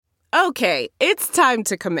Okay, it's time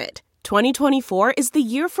to commit. 2024 is the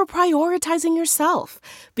year for prioritizing yourself.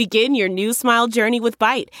 Begin your new smile journey with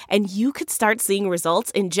Byte, and you could start seeing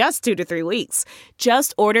results in just 2 to 3 weeks.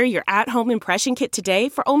 Just order your at-home impression kit today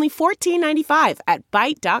for only $14.95 at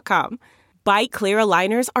Byte.com. Byte Clear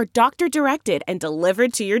aligners are doctor-directed and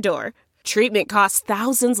delivered to your door. Treatment costs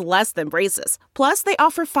thousands less than braces. Plus, they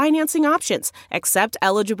offer financing options, accept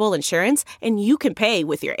eligible insurance, and you can pay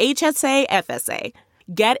with your HSA, FSA.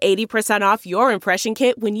 Get 80% off your impression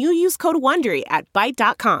kit when you use code WONDERY at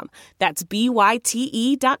Byte.com. That's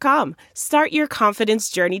BYTE.com. Start your confidence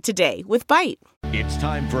journey today with Byte. It's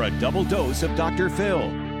time for a double dose of Dr. Phil.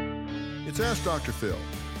 It's Ask Dr. Phil.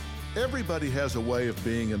 Everybody has a way of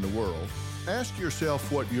being in the world. Ask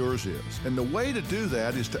yourself what yours is. And the way to do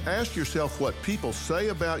that is to ask yourself what people say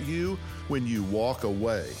about you when you walk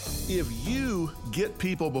away. If you get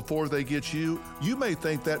people before they get you, you may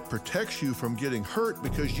think that protects you from getting hurt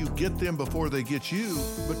because you get them before they get you.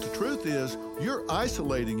 But the truth is, you're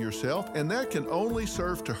isolating yourself, and that can only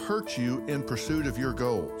serve to hurt you in pursuit of your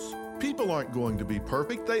goals. People aren't going to be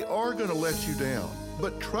perfect. They are going to let you down.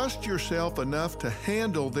 But trust yourself enough to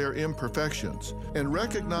handle their imperfections and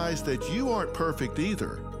recognize that you aren't perfect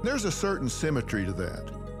either. There's a certain symmetry to that.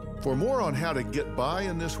 For more on how to get by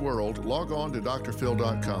in this world, log on to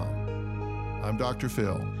drphil.com. I'm Dr.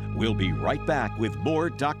 Phil. We'll be right back with more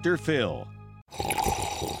Dr. Phil.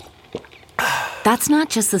 That's not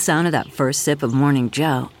just the sound of that first sip of Morning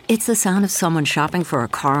Joe. It's the sound of someone shopping for a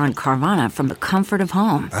car on Carvana from the comfort of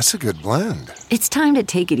home. That's a good blend. It's time to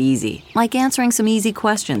take it easy, like answering some easy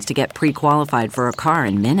questions to get pre-qualified for a car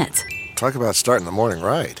in minutes. Talk about starting the morning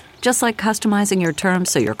right. Just like customizing your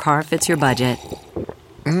terms so your car fits your budget.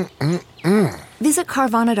 Visit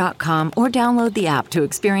Carvana.com or download the app to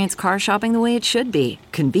experience car shopping the way it should be.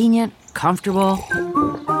 Convenient, comfortable.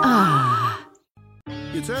 Ah.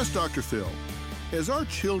 It's Ask Dr. Phil. As our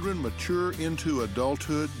children mature into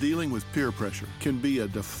adulthood, dealing with peer pressure can be a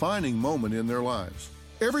defining moment in their lives.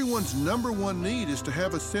 Everyone's number one need is to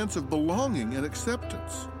have a sense of belonging and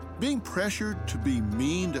acceptance. Being pressured to be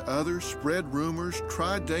mean to others, spread rumors,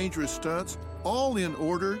 try dangerous stunts, all in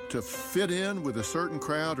order to fit in with a certain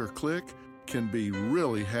crowd or clique, can be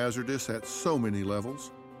really hazardous at so many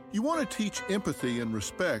levels. You want to teach empathy and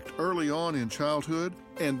respect early on in childhood,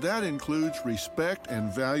 and that includes respect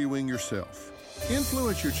and valuing yourself.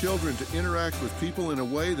 Influence your children to interact with people in a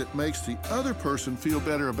way that makes the other person feel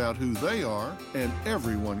better about who they are, and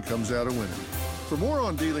everyone comes out a winner. For more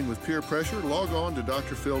on dealing with peer pressure, log on to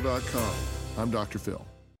drphil.com. I'm Dr. Phil.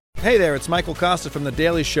 Hey there, it's Michael Costa from The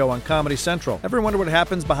Daily Show on Comedy Central. Ever wonder what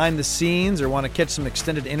happens behind the scenes or want to catch some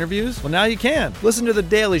extended interviews? Well, now you can. Listen to The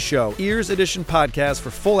Daily Show, Ears Edition podcast for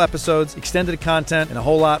full episodes, extended content, and a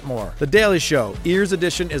whole lot more. The Daily Show, Ears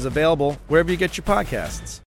Edition is available wherever you get your podcasts.